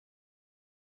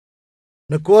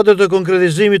Në kuadër të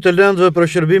konkretizimit të lëndëve për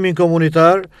shërbimin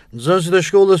komunitar, nxënësit e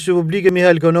shkollës së publike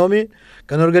Mihajl Konomi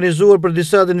kanë organizuar për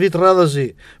disa ditë në vit radhazi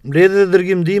mbledhje dhe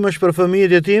dërgim ndihmash për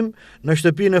fëmijët jetim në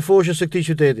shtëpinë e Foshnjës së këtij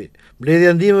qyteti.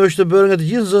 Mbledhja e ndihmave është të bërë nga të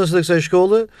gjithë nxënësit e kësaj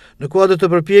shkolle në kuadër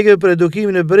të përpjekjeve për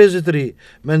edukimin e brezit të ri,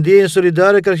 me ndjenjë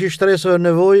solidare kundër stresave,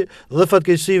 nevojë dhe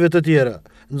fatkeqësive të tjera.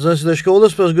 Nxënësit e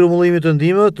shkollës, pas grumbullimit të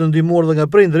ndihmave të ndihmuar dhe nga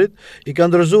prindrit, i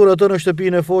kanë dorëzuar ato në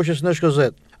shtëpinë e Foshnjës në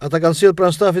Shkozet. Ata kanë sjellë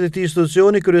pranë stafit të këtij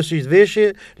institucioni kryesisht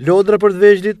veshje, lodra për të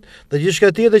vegjëlit dhe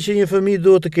gjithçka tjetër që një fëmijë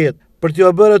duhet të ketë, për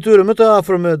t'u bërë atyre më të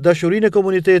afërm dashurinë e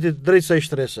komunitetit drejt kësaj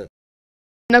shtrese.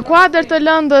 Në kuadër të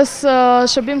lëndës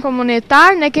shërbim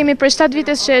komunitar, ne kemi për 7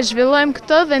 vite që e zhvillojmë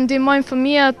këtë dhe ndihmojmë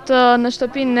fëmijët në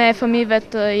shtëpinë e fëmijëve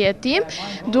të jetim,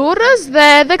 Durrës, dhe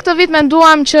edhe këtë vit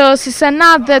menduam që si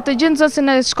senat dhe të gjithë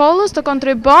nxënësit e shkollës të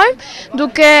kontribojmë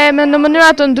duke në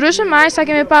mënyra të ndryshme, aq sa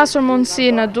kemi pasur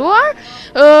mundësi në duar.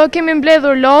 Kemi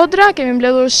mbledhur lodra, kemi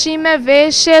mbledhur ushqime,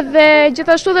 veshje dhe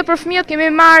gjithashtu dhe për fëmijët kemi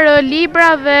marrë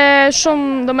libra dhe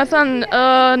shumë, domethënë,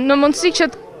 në mundësi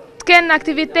që të kenë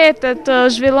aktivitete të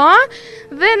zhvillohen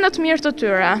dhe në të mirë të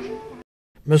tyre.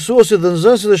 Mësuesit dhe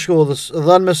nxënësit e shkollës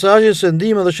dhanë mesazhin se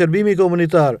ndihma dhe shërbimi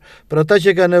komunitar për ata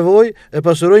që kanë nevojë e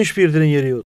pasurojnë shpirtin e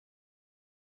njeriut.